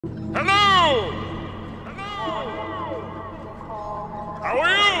Hello! Hello! How are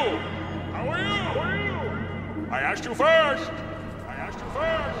you? How are you? How are you? I asked you first. I asked you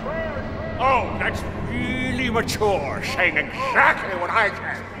first. Oh, that's really mature, saying exactly what I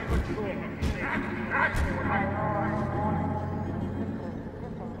said.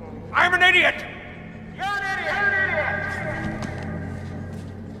 I'm an idiot! You're an idiot! You're an idiot!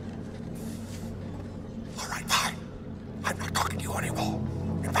 All right, fine. I'm not talking to you anymore.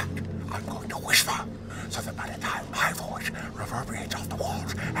 In fact, I'm going to whisper, so that by the time my voice reverberates off the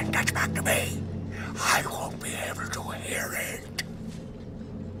walls and gets back to me, I won't be able to hear it.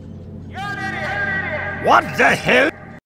 You're an idiot! What the hell?